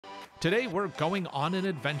Today we're going on an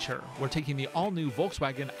adventure. We're taking the all-new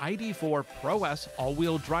Volkswagen ID.4 Pro S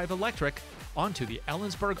all-wheel drive electric onto the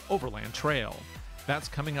Ellensburg Overland Trail. That's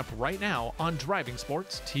coming up right now on Driving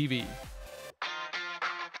Sports TV.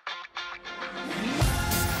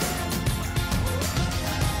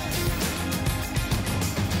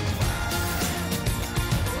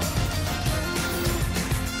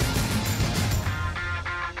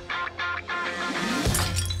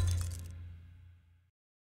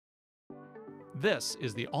 This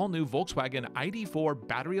is the all-new Volkswagen ID.4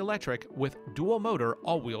 battery electric with dual motor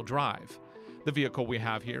all-wheel drive. The vehicle we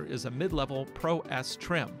have here is a mid-level Pro S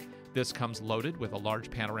trim. This comes loaded with a large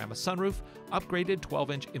panorama sunroof, upgraded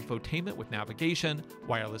 12-inch infotainment with navigation,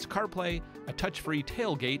 wireless CarPlay, a touch-free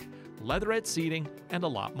tailgate, leatherette seating, and a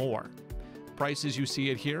lot more. Price as you see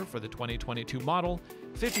it here for the 2022 model,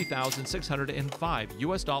 $50,605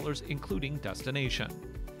 US including destination.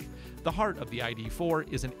 The heart of the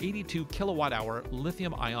ID.4 is an 82 kilowatt-hour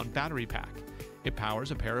lithium-ion battery pack. It powers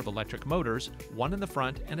a pair of electric motors, one in the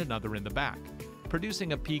front and another in the back,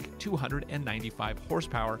 producing a peak 295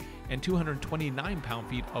 horsepower and 229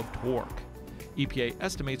 pound-feet of torque. EPA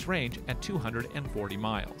estimates range at 240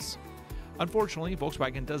 miles. Unfortunately,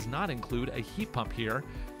 Volkswagen does not include a heat pump here,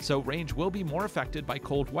 so range will be more affected by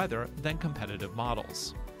cold weather than competitive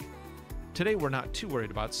models. Today we're not too worried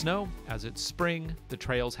about snow, as it's spring, the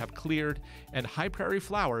trails have cleared, and high prairie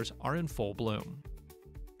flowers are in full bloom.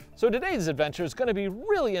 So today's adventure is going to be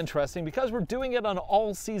really interesting because we're doing it on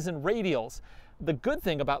all-season radials. The good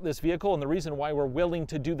thing about this vehicle, and the reason why we're willing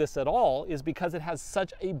to do this at all, is because it has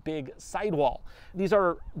such a big sidewall. These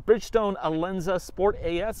are Bridgestone Alenza Sport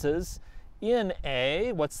AS's in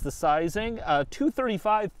a, what's the sizing?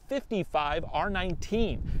 235/55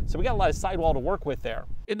 R19. So we got a lot of sidewall to work with there.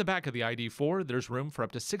 In the back of the ID.4, there's room for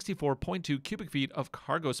up to 64.2 cubic feet of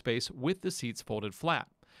cargo space with the seats folded flat.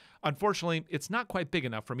 Unfortunately, it's not quite big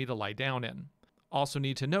enough for me to lie down in. Also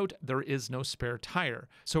need to note, there is no spare tire,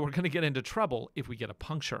 so we're going to get into trouble if we get a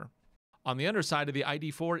puncture. On the underside of the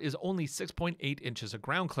ID.4 is only 6.8 inches of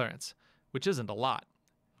ground clearance, which isn't a lot.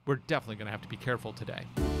 We're definitely going to have to be careful today.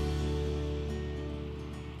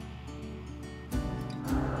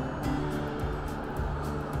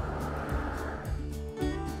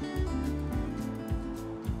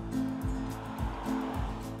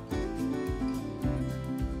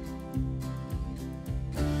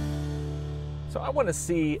 So I want to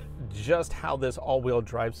see just how this all-wheel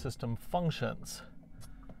drive system functions.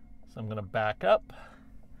 So I'm going to back up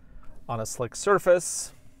on a slick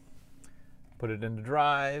surface, put it into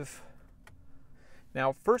drive.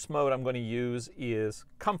 Now, first mode I'm going to use is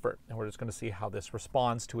comfort, and we're just going to see how this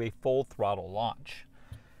responds to a full throttle launch.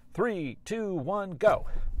 3, 2, 1, go.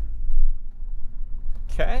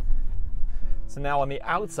 Okay. So now on the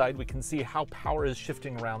outside, we can see how power is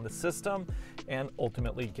shifting around the system and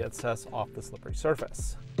ultimately gets us off the slippery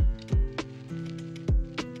surface.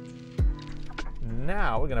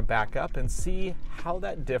 Now we're going to back up and see how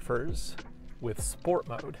that differs with sport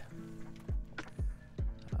mode.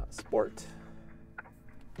 Sport,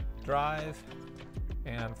 drive,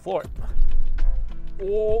 and floor.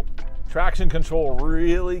 Oh, traction control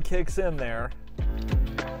really kicks in there.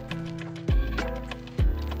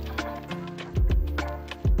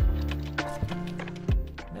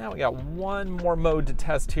 Now we got one more mode to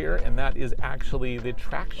test here, and that is actually the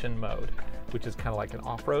traction mode, which is kind of like an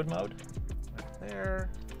off-road mode. Right there,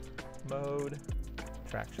 mode,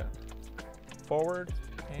 traction. Forward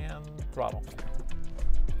and throttle.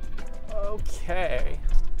 Okay.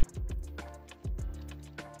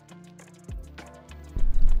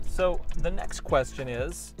 So the next question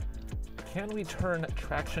is, can we turn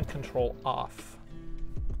traction control off?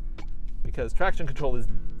 Because traction control is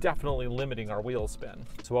definitely limiting our wheel spin.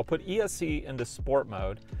 So I'll put ESC into sport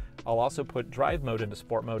mode. I'll also put drive mode into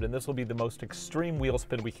sport mode, and this will be the most extreme wheel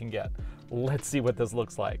spin we can get. Let's see what this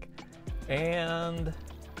looks like. And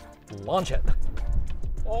launch it.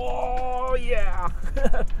 Oh yeah.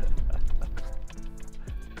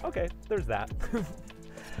 Okay, there's that.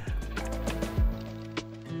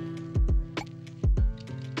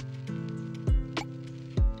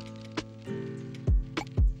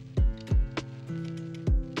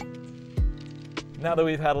 Now that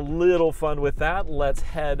we've had a little fun with that, let's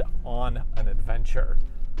head on an adventure.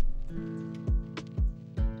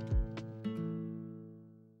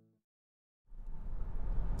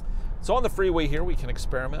 So on the freeway here, we can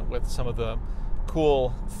experiment with some of the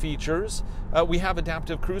cool features. We have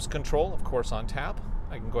adaptive cruise control, of course, on tap.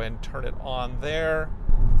 I can go ahead and turn it on there.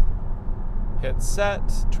 Hit set,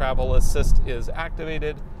 travel assist is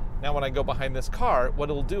activated. Now when I go behind this car,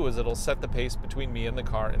 what it'll do is it'll set the pace between me and the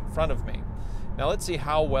car in front of me. Now let's see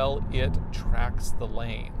how well it tracks the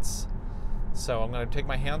lanes. So I'm going to take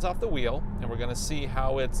my hands off the wheel, and we're going to see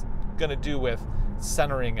how it's going to do with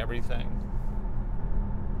centering everything.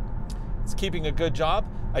 It's keeping a good job.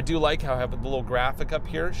 I do like how I have a little graphic up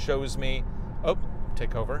here, shows me, oh,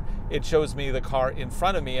 take over. It shows me the car in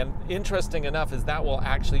front of me, and interesting enough is that will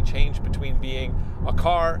actually change between being a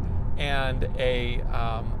car and a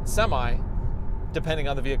semi, depending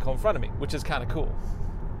on the vehicle in front of me, which is kind of cool.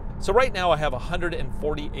 So right now I have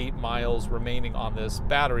 148 miles remaining on this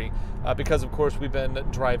battery because of course we've been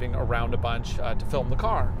driving around a bunch to film the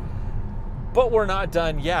car. But we're not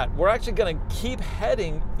done yet. We're actually going to keep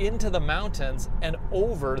heading into the mountains and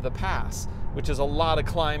over the pass, which is a lot of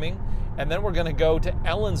climbing. And then we're going to go to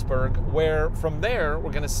Ellensburg, where from there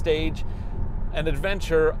we're going to stage an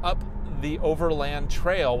adventure up the Overland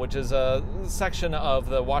Trail, which is a section of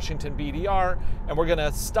the Washington BDR, and we're going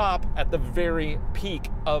to stop at the very peak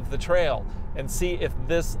of the trail and see if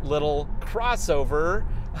this little crossover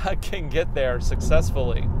can get there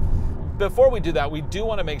successfully. Before we do that, we do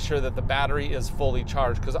want to make sure that the battery is fully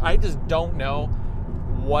charged, because I just don't know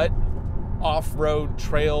what off-road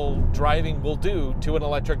trail driving will do to an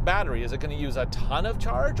electric battery. Is it going to use a ton of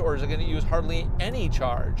charge, or is it going to use hardly any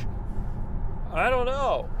charge? I don't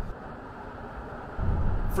know.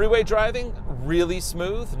 Freeway driving, really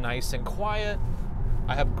smooth, nice and quiet.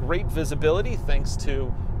 I have great visibility thanks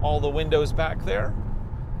to all the windows back there.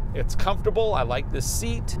 It's comfortable. I like this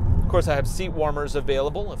seat. Of course, I have seat warmers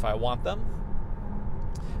available if I want them.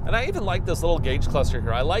 And I even like this little gauge cluster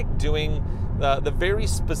here. I like doing the very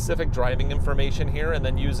specific driving information here and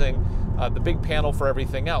then using the big panel for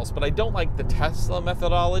everything else. But I don't like the Tesla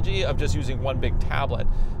methodology of just using one big tablet.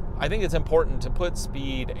 I think it's important to put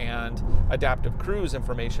speed and adaptive cruise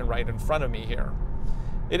information right in front of me here.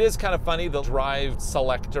 It is kind of funny, the drive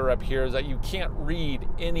selector up here is that you can't read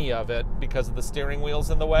any of it because of the steering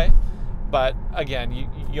wheel's in the way. But again,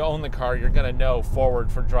 you own the car, you're going to know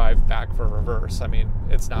forward for drive, back for reverse. I mean,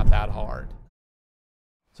 it's not that hard.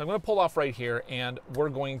 So I'm going to pull off right here, and we're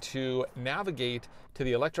going to navigate to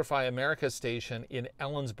the Electrify America station in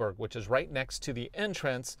Ellensburg, which is right next to the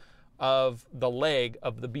entrance of the leg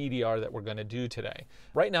of the BDR that we're going to do today.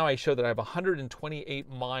 Right now I show that I have 128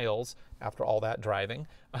 miles after all that driving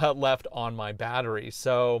left on my battery,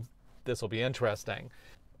 so this will be interesting.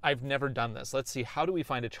 I've never done this. Let's see, how do we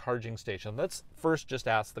find a charging station? Let's first just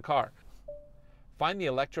ask the car. Find the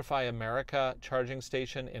Electrify America charging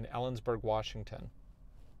station in Ellensburg, Washington.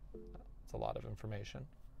 That's a lot of information.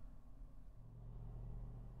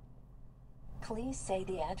 Please say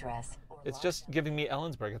the address. It's just giving me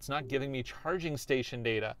Ellensburg. It's not giving me charging station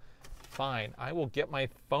data. Fine, I will get my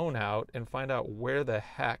phone out and find out where the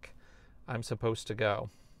heck I'm supposed to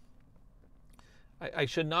go. I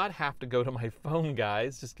should not have to go to my phone,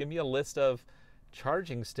 guys. Just give me a list of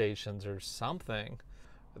charging stations or something.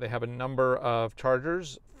 They have a number of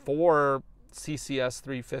chargers, 4 CCS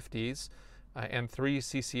 350s and 3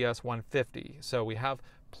 CCS 150. So we have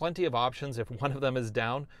plenty of options. If one of them is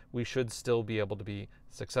down, we should still be able to be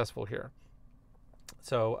successful here.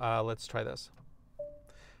 So let's try this.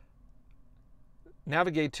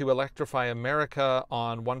 Navigate to Electrify America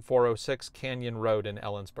on 1406 Canyon Road in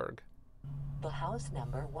Ellensburg. The house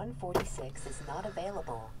number 146 is not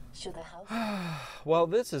available. Should the house... Well,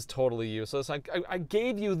 this is totally useless. I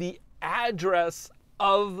gave you the address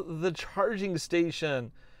of the charging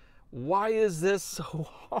station. Why is this so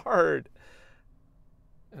hard?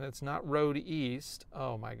 And it's not Road East.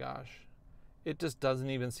 Oh my gosh. It just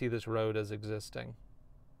doesn't even see this road as existing.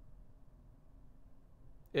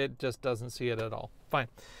 It just doesn't see it at all. Fine.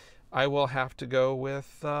 I will have to go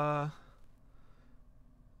with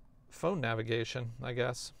phone navigation, I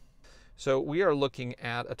guess. So we are looking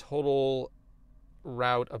at a total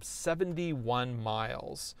route of 71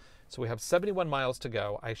 miles. So we have 71 miles to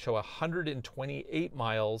go. I show 128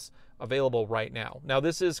 miles available right now. Now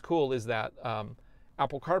this is cool, is that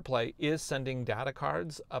Apple CarPlay is sending data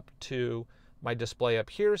cards up to my display up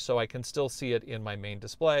here, so I can still see it in my main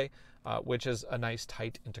display, which is a nice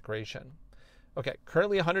tight integration. Okay,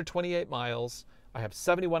 currently 128 miles. I have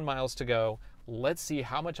 71 miles to go. Let's see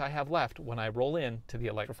how much I have left when I roll in to the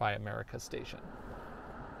Electrify America station.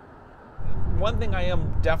 One thing I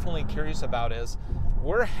am definitely curious about is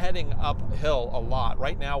we're heading uphill a lot.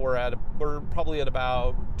 Right now we're probably at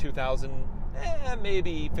about 2,000,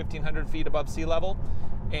 maybe 1,500 feet above sea level.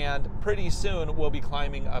 And pretty soon we'll be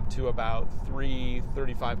climbing up to about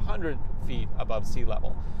 3,500 feet above sea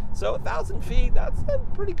level. So 1,000 feet, that's a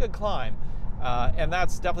pretty good climb. And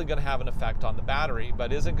that's definitely going to have an effect on the battery,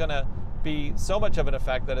 but is it going to be so much of an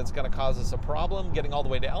effect that it's going to cause us a problem getting all the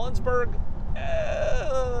way to Ellensburg?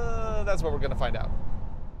 That's what we're going to find out.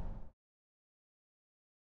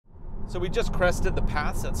 So we just crested the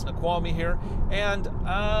pass at Snoqualmie here, and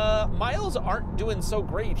miles aren't doing so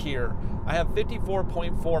great here. I have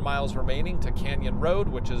 54.4 miles remaining to Canyon Road,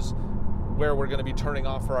 which is where we're going to be turning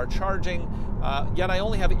off for our charging, yet I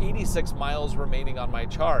only have 86 miles remaining on my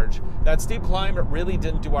charge. That steep climb really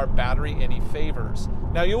didn't do our battery any favors.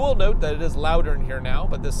 Now you will note that it is louder in here now,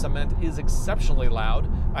 but this cement is exceptionally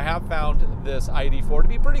loud. I have found this ID.4 to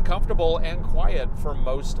be pretty comfortable and quiet for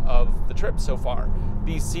most of the trip so far.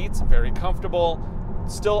 These seats, very comfortable.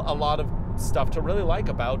 Still a lot of stuff to really like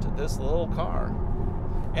about this little car.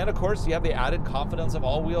 And of course, you have the added confidence of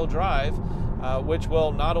all-wheel drive, which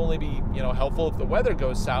will not only be, helpful if the weather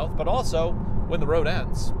goes south, but also when the road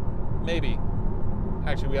ends. Maybe.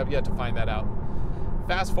 Actually, we have yet to find that out.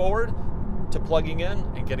 Fast forward to plugging in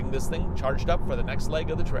and getting this thing charged up for the next leg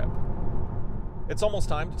of the trip. It's almost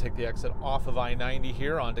time to take the exit off of I-90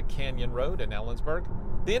 here onto Canyon Road in Ellensburg.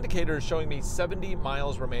 The indicator is showing me 70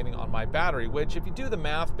 miles remaining on my battery, which if you do the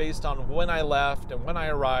math based on when I left and when I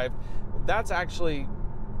arrived, that's actually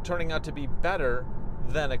turning out to be better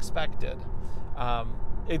than expected.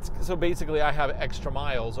 So basically I have extra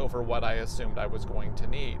miles over what I assumed I was going to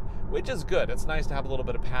need, which is good. It's nice to have a little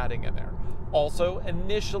bit of padding in there. Also,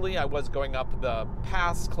 initially I was going up the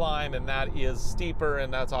pass climb, and that is steeper,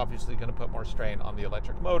 and that's obviously going to put more strain on the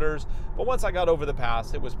electric motors. But once I got over the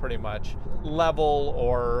pass, it was pretty much level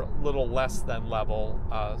or a little less than level,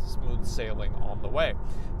 smooth sailing on the way.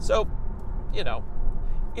 So,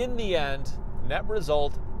 in the end, net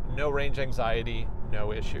result, no range anxiety,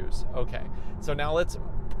 no issues. Okay, so now let's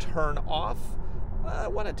turn off. I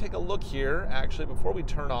want to take a look here, actually, before we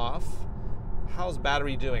turn off. How's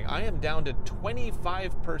battery doing? I am down to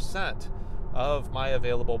 25% of my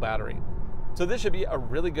available battery. So this should be a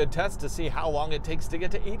really good test to see how long it takes to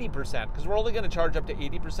get to 80%, because we're only going to charge up to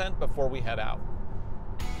 80% before we head out.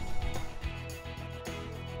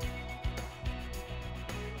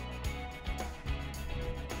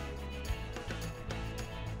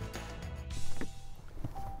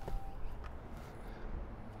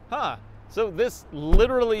 So this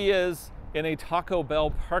literally is in a Taco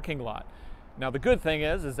Bell parking lot. Now the good thing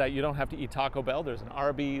is that you don't have to eat Taco Bell. There's an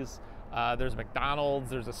Arby's, there's a McDonald's,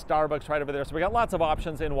 there's a Starbucks right over there. So we got lots of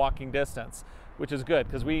options in walking distance, which is good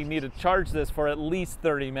because we need to charge this for at least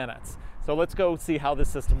 30 minutes. So let's go see how this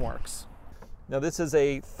system works. Now this is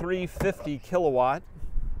a 350 kilowatt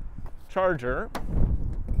charger.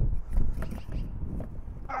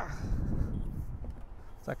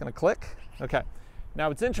 Is that gonna click? Okay. Now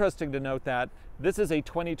it's interesting to note that this is a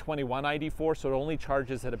 2021 ID.4, so it only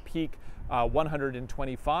charges at a peak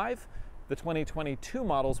 125. The 2022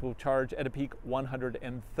 models will charge at a peak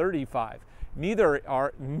 135. Neither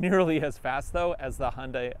are nearly as fast though as the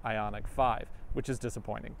Hyundai Ioniq 5, which is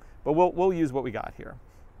disappointing. But we'll use what we got here.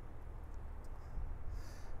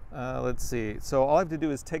 Let's see. So all I have to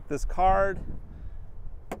do is take this card,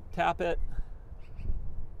 tap it.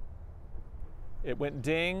 It went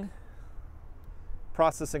ding.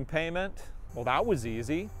 Processing payment. Well, that was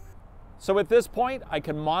easy. So at this point, I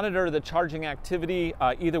can monitor the charging activity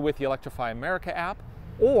either with the Electrify America app,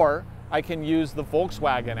 or I can use the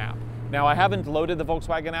Volkswagen app. Now, I haven't loaded the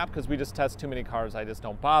Volkswagen app because we just test too many cars, I just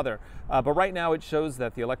don't bother. But right now it shows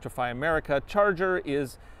that the Electrify America charger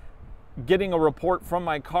is getting a report from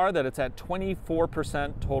my car that it's at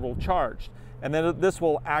 24% total charged. And then this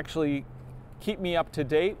will actually keep me up to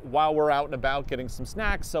date while we're out and about getting some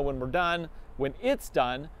snacks, so when we're done, when it's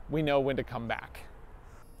done, we know when to come back.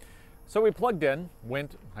 So we plugged in,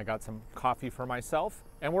 I got some coffee for myself,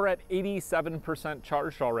 and we're at 87%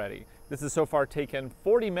 charged already. This has so far taken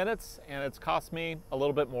 40 minutes, and it's cost me a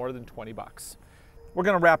little bit more than 20 bucks. We're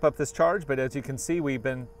gonna wrap up this charge, but as you can see, we've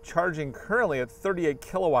been charging currently at 38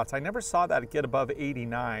 kilowatts. I never saw that get above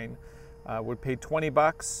 89. We paid 20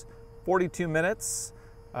 bucks, 42 minutes.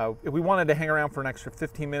 If we wanted to hang around for an extra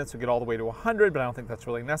 15 minutes, we'd get all the way to 100, but I don't think that's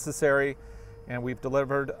really necessary. And we've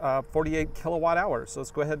delivered 48 kilowatt hours. So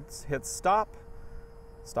let's go ahead and hit stop.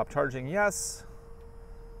 Stop charging, yes.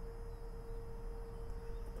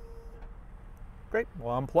 Great,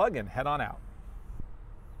 we'll unplug and head on out.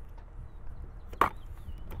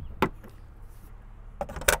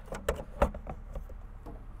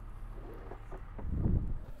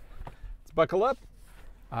 Let's buckle up.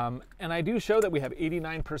 And I do show that we have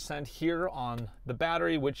 89% here on the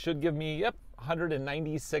battery, which should give me,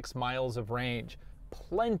 196 miles of range.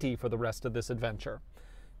 Plenty for the rest of this adventure.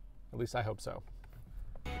 At least I hope so.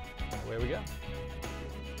 Away we go.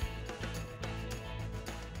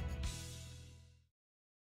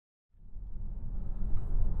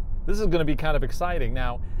 This is going to be kind of exciting.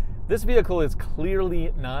 Now, This vehicle is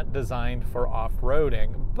clearly not designed for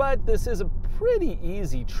off-roading, but this is a pretty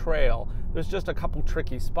easy trail. There's just a couple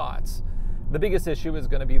tricky spots. The biggest issue is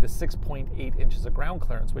going to be the 6.8 inches of ground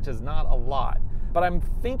clearance, which is not a lot, but I'm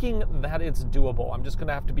thinking that it's doable. I'm just going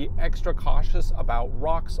to have to be extra cautious about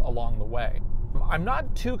rocks along the way. I'm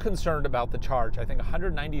not too concerned about the charge. I think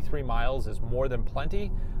 193 miles is more than plenty,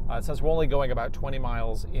 since we're only going about 20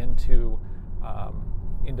 miles into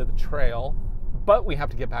the trail, but we have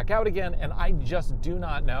to get back out again, and I just do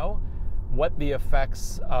not know what the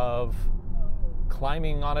effects of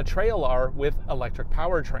climbing on a trail are with electric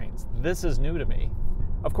powertrains. This is new to me.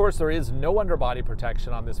 Of course, there is no underbody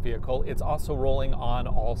protection on this vehicle. It's also rolling on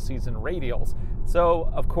all-season radials. So,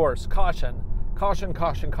 of course, caution. Caution,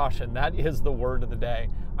 caution, caution. That is the word of the day.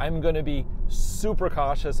 I'm going to be super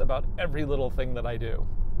cautious about every little thing that I do.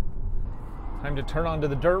 Time to turn onto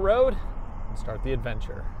the dirt road and start the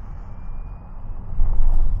adventure.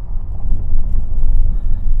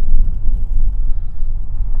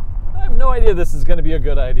 I have no idea this is going to be a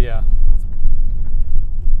good idea.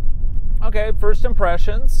 Okay, first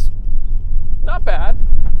impressions. Not bad.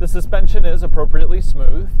 The suspension is appropriately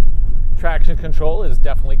smooth. Traction control is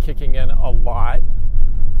definitely kicking in a lot.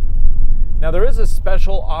 Now there is a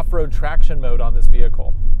special off-road traction mode on this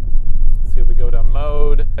vehicle. Let's see if we go to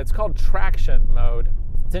mode. It's called traction mode.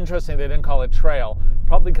 It's interesting they didn't call it trail,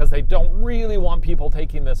 probably because they don't really want people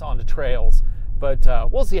taking this onto trails, but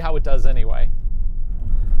we'll see how it does anyway.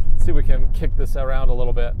 Let's see if we can kick this around a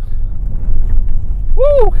little bit.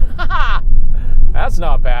 Woo! That's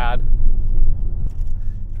not bad.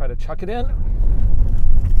 Try to chuck it in.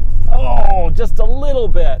 Oh, just a little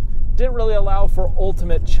bit. Didn't really allow for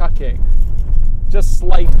ultimate chucking. Just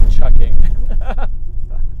slight chucking.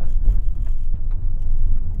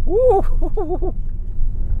 Woo!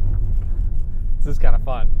 This is kind of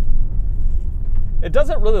fun. It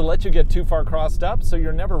doesn't really let you get too far crossed up, so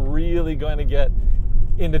you're never really going to get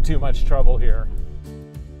into too much trouble here.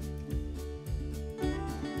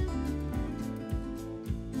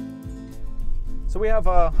 So we have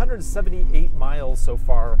 178 miles so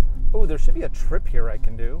far. Oh, there should be a trip here I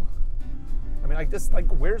can do. I mean,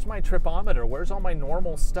 where's my tripometer? Where's all my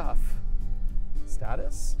normal stuff?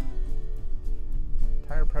 Status?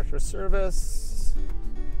 Tire pressure service.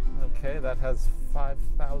 Okay, that has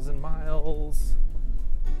 5,000 miles.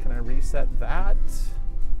 Can I reset that?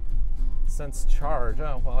 Since charge,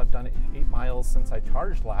 oh, well, I've done 8 miles since I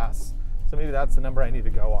charged last, so maybe that's the number I need to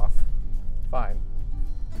go off. Fine.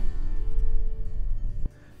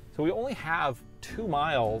 So we only have 2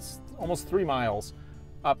 miles, almost 3 miles,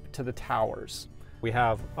 up to the towers. We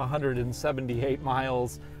have 178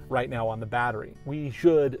 miles right now on the battery. We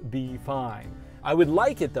should be fine. I would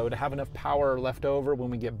like it, though, to have enough power left over when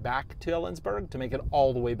we get back to Ellensburg to make it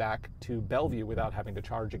all the way back to Bellevue without having to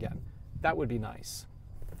charge again. That would be nice.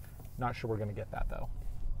 Not sure we're going to get that, though.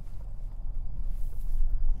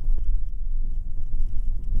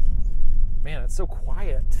 Man, it's so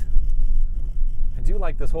quiet. I do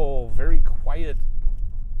like this whole very quiet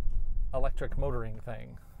electric motoring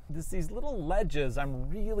thing. These little ledges I'm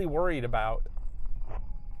really worried about.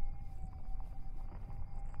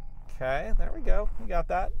 Okay, there we go. We got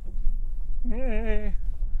that.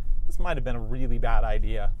 This might have been a really bad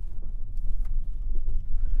idea.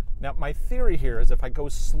 Now, my theory here is if I go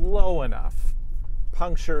slow enough,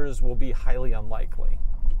 punctures will be highly unlikely.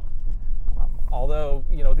 Although,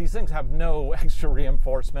 you know, these things have no extra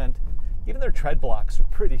reinforcement. Even their tread blocks are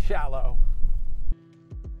pretty shallow.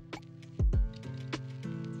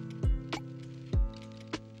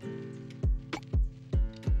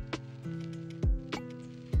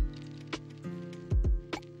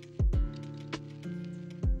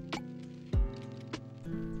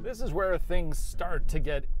 This is where things start to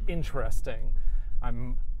get interesting.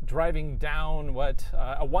 I'm driving down what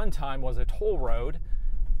at one time was a toll road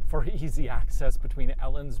for easy access between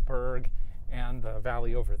Ellensburg and the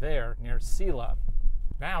valley over there near Sela.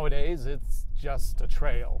 Nowadays, it's just a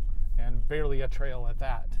trail, and barely a trail at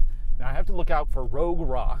that. Now, I have to look out for rogue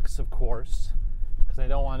rocks, of course, because I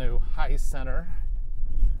don't want to high center,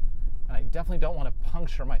 and I definitely don't want to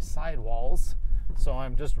puncture my sidewalls. So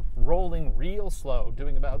I'm just rolling real slow,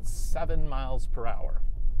 doing about 7 miles per hour.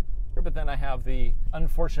 But then I have the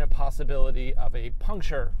unfortunate possibility of a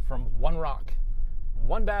puncture from one rock,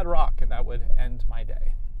 one bad rock, and that would end my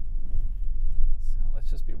day. So let's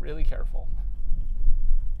just be really careful.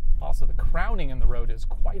 Also, the crowning in the road is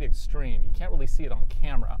quite extreme. You can't really see it on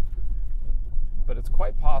camera, but it's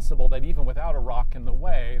quite possible that even without a rock in the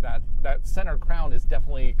way, that center crown is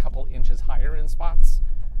definitely a couple inches higher in spots.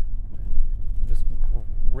 Just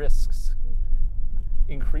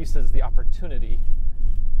increases the opportunity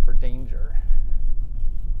for danger.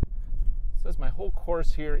 It says my whole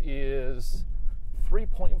course here is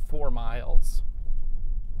 3.4 miles.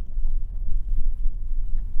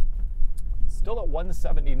 Still at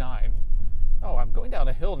 179. Oh, I'm going down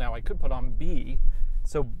a hill now. I could put on B.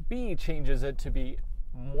 So B changes it to be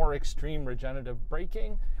more extreme regenerative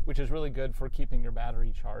braking, which is really good for keeping your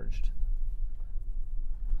battery charged.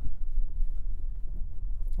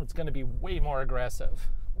 It's going to be way more aggressive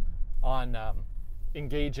on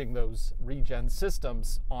engaging those regen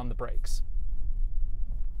systems on the brakes.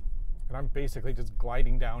 And I'm basically just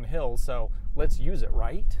gliding downhill, so let's use it,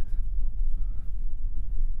 right?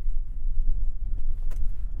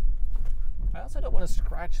 I also don't want to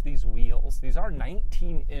scratch these wheels. These are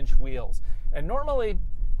 19-inch wheels, and normally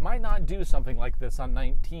might not do something like this on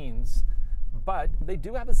 19s, but they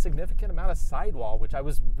do have a significant amount of sidewall, which I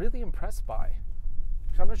was really impressed by.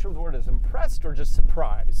 I'm not sure if the word is impressed or just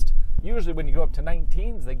surprised. Usually when you go up to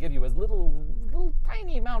 19s, they give you a little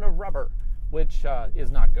tiny amount of rubber, which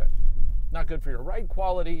is not good. Not good for your ride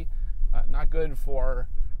quality, not good for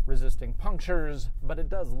resisting punctures, but it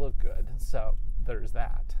does look good, so there's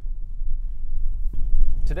that.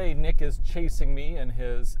 Today, Nick is chasing me in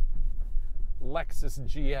his Lexus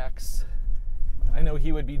GX. I know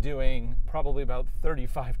he would be doing probably about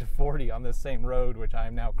 35 to 40 on this same road, which I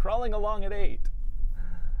am now crawling along at 8.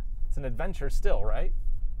 It's an adventure still, right?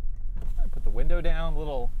 I put the window down, a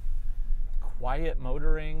little quiet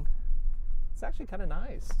motoring. It's actually kind of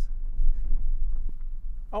nice.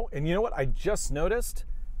 Oh, and you know what? I just noticed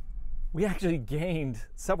we actually gained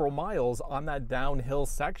several miles on that downhill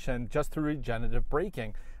section just through regenerative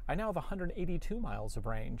braking. I now have 182 miles of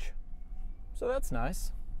range. So that's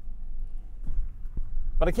nice.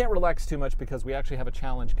 But I can't relax too much because we actually have a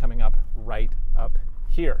challenge coming up right up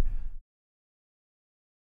here.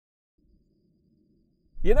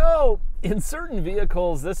 You know, in certain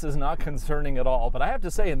vehicles, this is not concerning at all. But I have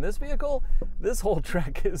to say, in this vehicle, this whole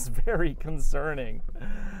trek is very concerning.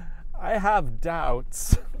 I have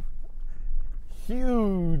doubts.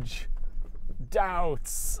 Huge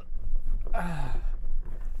doubts.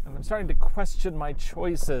 And I'm starting to question my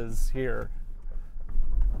choices here.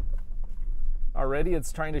 Already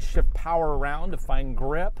it's trying to shift power around to find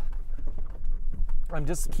grip. I'm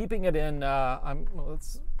just keeping it in,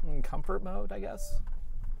 it's in comfort mode, I guess.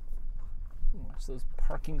 Watch those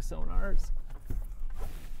parking sonars.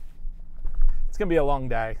 It's gonna be a long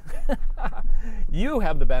day. You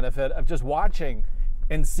have the benefit of just watching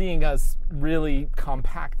and seeing us really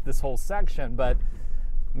compact this whole section, but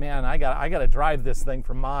man, I gotta drive this thing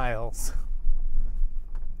for miles.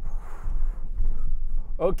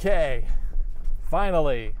 Okay,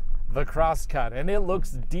 finally, the crosscut, and it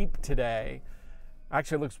looks deep today.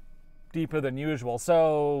 Actually, it looks deeper than usual.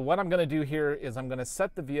 So what I'm gonna do here is I'm gonna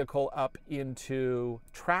set the vehicle up into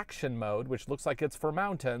traction mode, which looks like it's for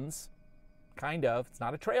mountains, kind of. It's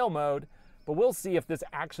not a trail mode, but we'll see if this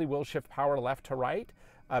actually will shift power left to right.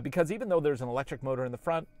 Because even though there's an electric motor in the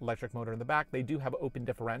front, electric motor in the back, they do have open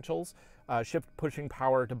differentials, shift pushing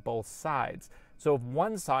power to both sides. So if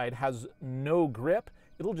one side has no grip,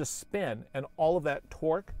 it'll just spin and all of that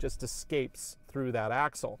torque just escapes through that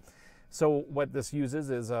axle. So what this uses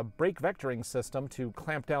is a brake vectoring system to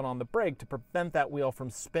clamp down on the brake to prevent that wheel from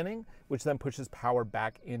spinning, which then pushes power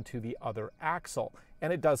back into the other axle.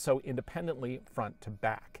 And it does so independently front to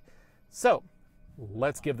back. So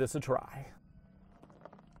let's give this a try.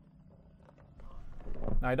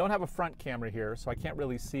 Now I don't have a front camera here, so I can't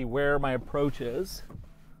really see where my approach is.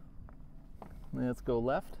 Let's go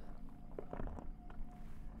left.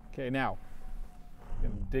 Okay, now I'm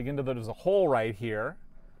going to dig into there's a hole right here,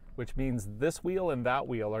 which means this wheel and that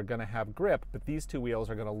wheel are going to have grip, but these two wheels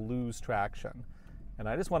are going to lose traction. And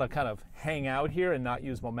I just want to kind of hang out here and not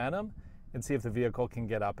use momentum and see if the vehicle can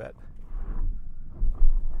get up it.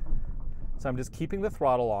 So I'm just keeping the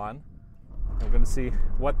throttle on. We're going to see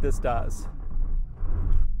what this does.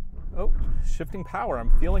 Oh, shifting power.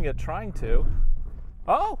 I'm feeling it trying to.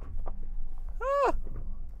 Oh! Ah!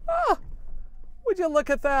 Ah! Would you look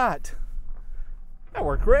at that? That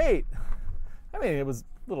worked great. I mean, it was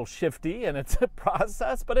a little shifty and it's a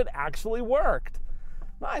process, but it actually worked.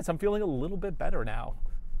 Nice. I'm feeling a little bit better now.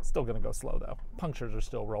 Still going to go slow though. Punctures are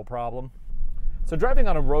still a real problem. So driving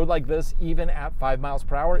on a road like this, even at 5 miles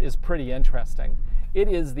per hour, is pretty interesting. It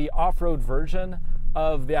is the off-road version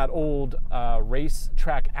of that old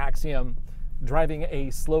racetrack axiom, driving a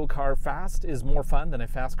slow car fast is more fun than a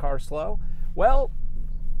fast car slow. Well,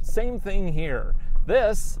 same thing here.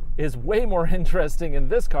 This is way more interesting in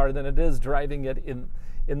this car than it is driving it in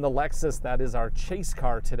the Lexus that is our chase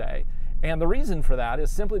car today. And the reason for that is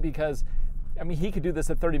simply because, I mean, he could do this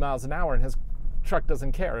at 30 miles an hour and has truck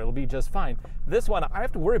doesn't care. It'll be just fine. This one, I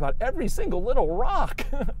have to worry about every single little rock.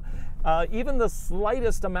 Even the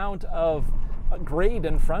slightest amount of grade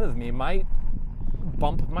in front of me might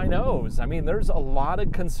bump my nose. I mean, there's a lot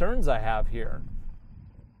of concerns I have here.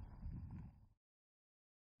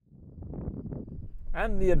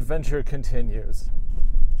 And the adventure continues.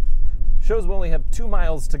 Shows we only have 2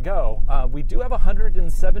 miles to go. We do have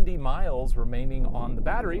 170 miles remaining on the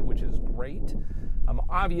battery, which is great.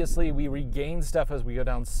 Obviously, we regain stuff as we go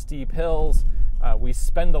down steep hills. We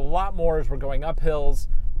spend a lot more as we're going up hills.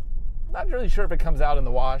 Not really sure if it comes out in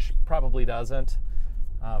the wash. Probably doesn't.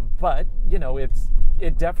 But, you know,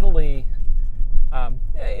 it definitely,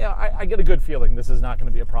 I get a good feeling this is not going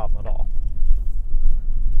to be a problem at all.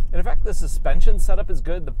 And in fact, the suspension setup is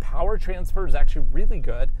good. The power transfer is actually really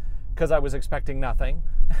good because I was expecting nothing.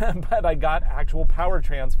 But I got actual power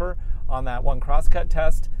transfer on that one crosscut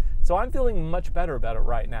test. So I'm feeling much better about it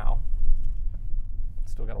right now.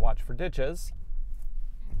 Still got to watch for ditches.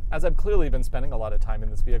 As I've clearly been spending a lot of time in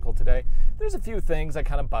this vehicle today, there's a few things that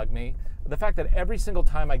kind of bug me. The fact that every single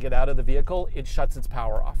time I get out of the vehicle, it shuts its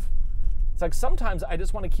power off. It's like sometimes I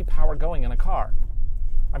just want to keep power going in a car.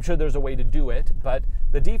 I'm sure there's a way to do it, but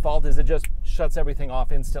the default is it just shuts everything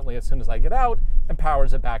off instantly as soon as I get out and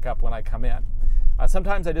powers it back up when I come in.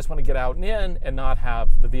 Sometimes I just want to get out and in and not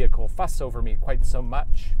have the vehicle fuss over me quite so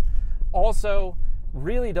much. Also,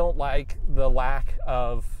 really don't like the lack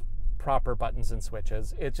of proper buttons and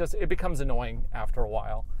switches. It becomes annoying after a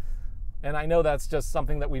while. And I know that's just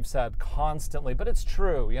something that we've said constantly, but it's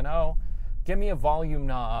true, you know? Give me a volume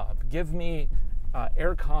knob. Give me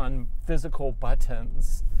aircon physical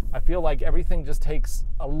buttons. I feel like everything just takes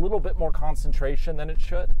a little bit more concentration than it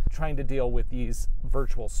should, trying to deal with these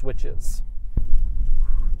virtual switches.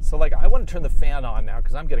 So like, I want to turn the fan on now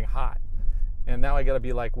because I'm getting hot. And now I got to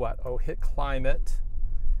be like, what? Oh, hit climate.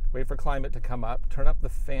 Wait for climate to come up. Turn up the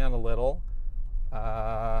fan a little.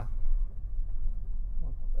 Oh,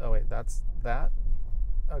 wait, that's that?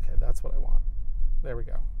 Okay, that's what I want. There we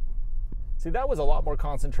go. See, that was a lot more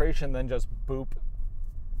concentration than just boop.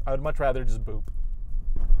 I would much rather just boop.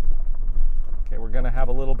 Okay, we're going to have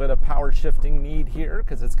a little bit of power shifting need here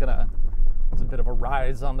because there's a bit of a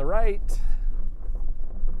rise on the right.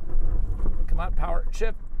 Come on, power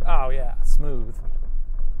shift. Oh yeah, smooth.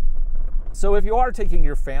 So if you are taking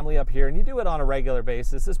your family up here and you do it on a regular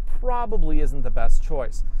basis, this probably isn't the best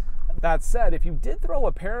choice. That said, if you did throw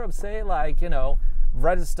a pair of, say, like, you know,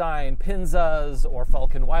 Vredestein Pinzas or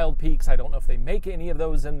Falcon Wild Peaks, I don't know if they make any of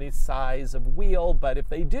those in this size of wheel, but if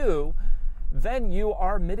they do, then you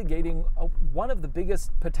are mitigating one of the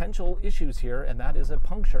biggest potential issues here, and that is a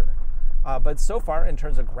puncture. But so far, in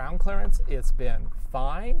terms of ground clearance, it's been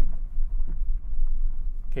fine.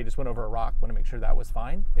 Okay, just went over a rock. Want to make sure that was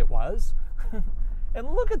fine. It was.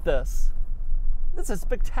 And look at this. This is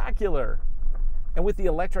spectacular. And with the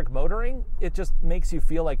electric motoring, it just makes you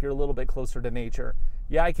feel like you're a little bit closer to nature.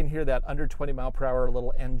 Yeah, I can hear that under 20 mile per hour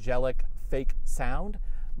little angelic fake sound,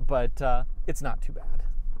 but it's not too bad.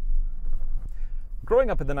 Growing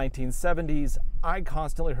up in the 1970s, I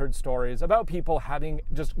constantly heard stories about people having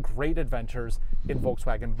just great adventures in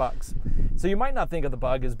Volkswagen Bugs. So you might not think of the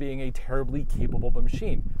Bug as being a terribly capable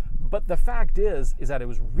machine, but the fact is that it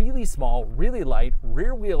was really small, really light,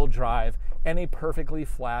 rear-wheel drive, and a perfectly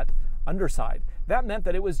flat underside. That meant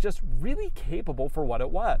that it was just really capable for what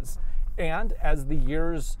it was. And as the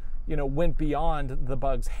years, you know, went beyond the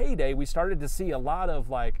Bug's heyday, we started to see a lot of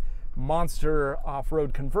like monster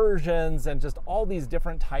off-road conversions and just all these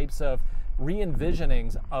different types of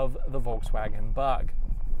re-envisionings of the Volkswagen Bug.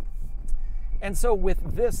 And so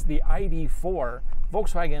with this, the ID.4,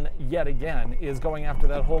 Volkswagen yet again is going after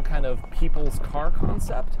that whole kind of people's car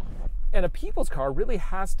concept. And a people's car really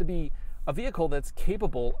has to be a vehicle that's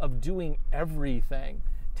capable of doing everything,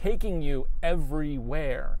 taking you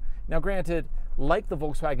everywhere. Now granted, like the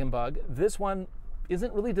Volkswagen Bug, this one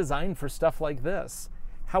isn't really designed for stuff like this.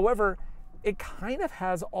 However, it kind of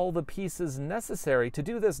has all the pieces necessary to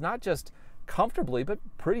do this, not just comfortably, but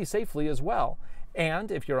pretty safely as well.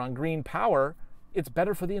 And if you're on green power, it's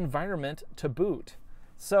better for the environment to boot.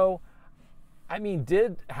 So, I mean,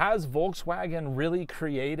 has Volkswagen really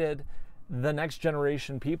created the next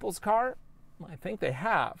generation people's car? I think they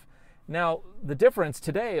have. Now, the difference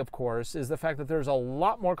today, of course, is the fact that there's a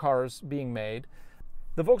lot more cars being made.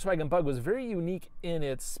 The Volkswagen Bug was very unique in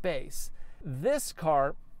its space. This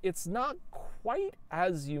car, it's not quite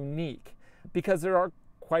as unique because there are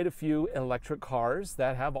quite a few electric cars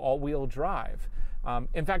that have all-wheel drive.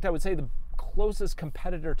 In fact, I would say the closest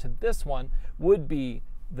competitor to this one would be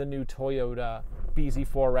the new Toyota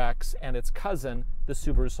BZ4X and its cousin, the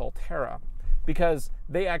Subaru Solterra. because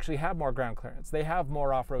they actually have more ground clearance. They have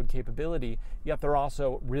more off-road capability, yet they're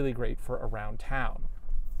also really great for around town.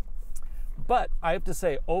 But I have to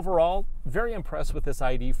say, overall, very impressed with this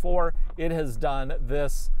ID.4. It has done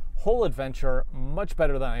this whole adventure much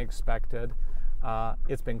better than I expected.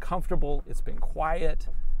 It's been comfortable, it's been quiet.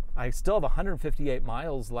 I still have 158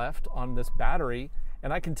 miles left on this battery,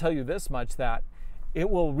 and I can tell you this much, that it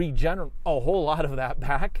will regenerate a whole lot of that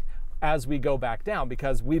back as we go back down,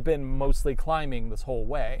 because we've been mostly climbing this whole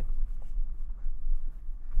way.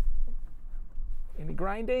 Any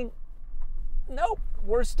grinding? Nope,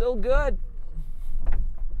 we're still good.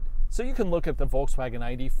 So you can look at the Volkswagen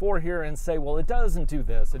ID.4 here and say, well, it doesn't do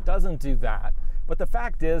this, it doesn't do that. But the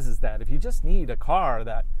fact is that if you just need a car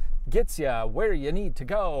that gets you where you need to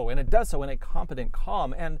go, and it does so in a competent,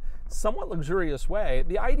 calm, and somewhat luxurious way,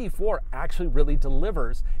 the ID.4 actually really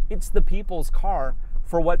delivers. It's the people's car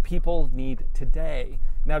for what people need today.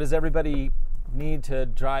 Now, does everybody need to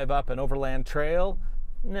drive up an overland trail?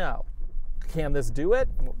 No. Can this do it?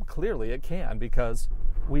 Well, clearly it can, because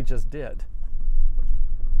we just did.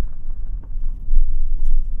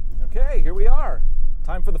 Okay, here we are.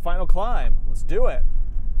 Time for the final climb. Let's do it.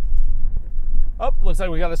 Oh, looks like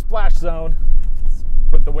we got a splash zone. Let's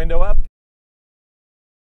put the window up.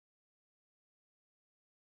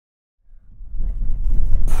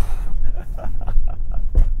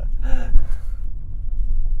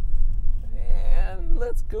 And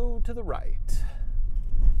let's go to the right.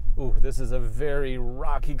 Ooh, this is a very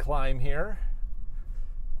rocky climb here.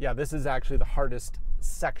 Yeah, this is actually the hardest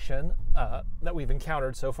section that we've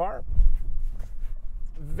encountered so far.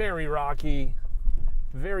 Very rocky,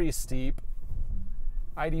 very steep.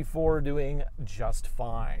 ID.4 doing just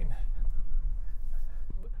fine.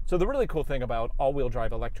 So the really cool thing about all-wheel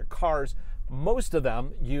drive electric cars, most of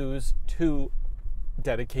them use 2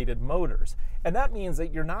 dedicated motors. And that means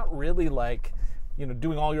that you're not really like,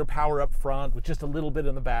 doing all your power up front with just a little bit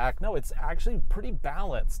in the back. No, it's actually pretty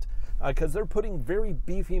balanced because they're putting very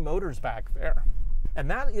beefy motors back there.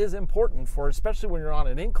 And that is important for, especially when you're on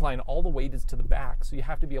an incline, all the weight is to the back. So you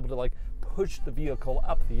have to be able to like push the vehicle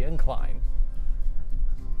up the incline.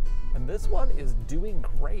 And this one is doing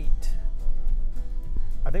great.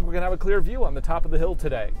 I think we're gonna have a clear view on the top of the hill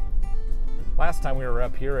today. Last time we were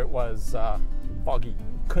up here, it was foggy,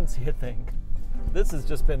 couldn't see a thing. This has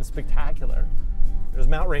just been spectacular. There's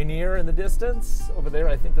Mount Rainier in the distance. Over there,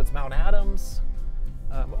 I think that's Mount Adams.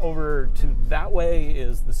 Over to that way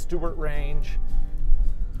is the Stewart Range.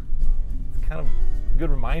 It's kind of a good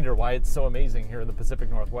reminder why it's so amazing here in the Pacific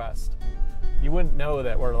Northwest. You wouldn't know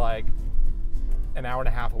that we're like an hour and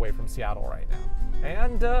a half away from Seattle right now.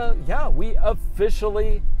 And yeah, we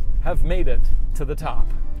officially have made it to the top.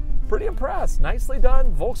 Pretty impressed. Nicely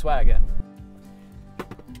done, Volkswagen.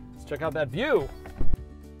 Let's check out that view.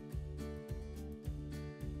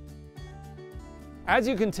 As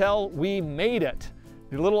you can tell, we made it.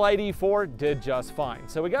 The little ID.4 did just fine.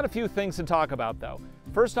 So we got a few things to talk about though.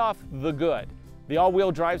 First off, the good. The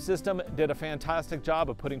all-wheel drive system did a fantastic job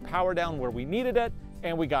of putting power down where we needed it,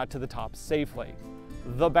 and we got to the top safely.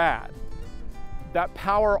 The bad. That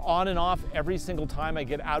power on and off every single time I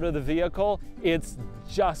get out of the vehicle, it's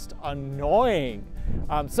just annoying.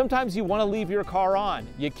 Sometimes you want to leave your car on.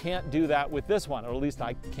 You can't do that with this one, or at least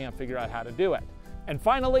I can't figure out how to do it. And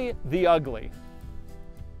finally, the ugly.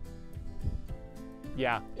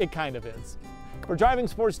 Yeah, it kind of is. For Driving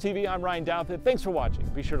Sports TV, I'm Ryan Douthit. Thanks for watching.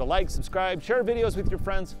 Be sure to like, subscribe, share videos with your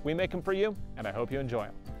friends. We make them for you, and I hope you enjoy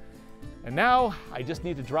them. And now, I just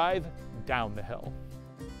need to drive down the hill.